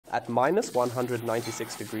At minus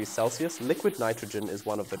 196 degrees Celsius, liquid nitrogen is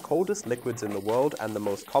one of the coldest liquids in the world and the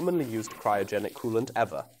most commonly used cryogenic coolant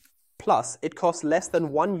ever. Plus, it costs less than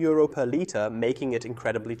 €1 per liter, making it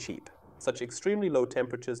incredibly cheap. Such extremely low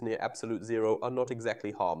temperatures near absolute zero are not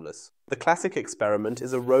exactly harmless. The classic experiment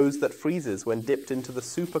is a rose that freezes when dipped into the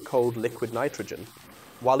super cold liquid nitrogen.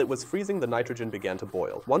 While it was freezing, the nitrogen began to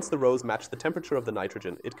boil. Once the rose matched the temperature of the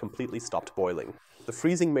nitrogen, it completely stopped boiling. The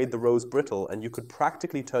freezing made the rose brittle, and you could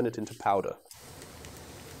practically turn it into powder.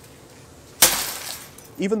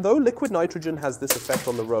 Even though liquid nitrogen has this effect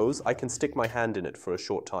on the rose, I can stick my hand in it for a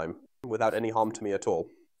short time, without any harm to me at all.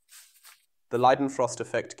 The Leidenfrost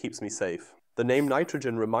effect keeps me safe. The name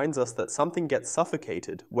nitrogen reminds us that something gets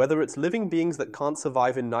suffocated, whether it's living beings that can't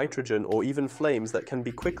survive in nitrogen or even flames that can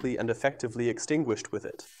be quickly and effectively extinguished with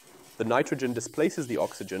it. The nitrogen displaces the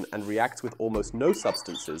oxygen and reacts with almost no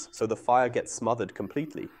substances, so the fire gets smothered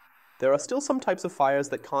completely. There are still some types of fires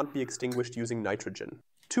that can't be extinguished using nitrogen.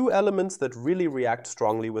 Two elements that really react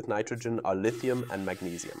strongly with nitrogen are lithium and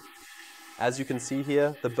magnesium. As you can see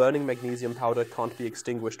here, the burning magnesium powder can't be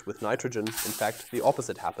extinguished with nitrogen. In fact, the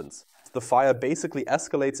opposite happens. The fire basically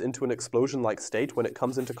escalates into an explosion-like state when it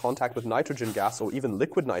comes into contact with nitrogen gas or even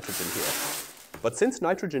liquid nitrogen here. But since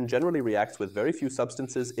nitrogen generally reacts with very few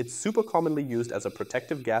substances, it's super commonly used as a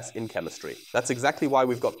protective gas in chemistry. That's exactly why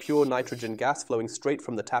we've got pure nitrogen gas flowing straight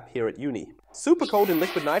from the tap here at uni. Super cold in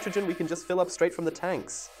liquid nitrogen we can just fill up straight from the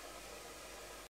tanks.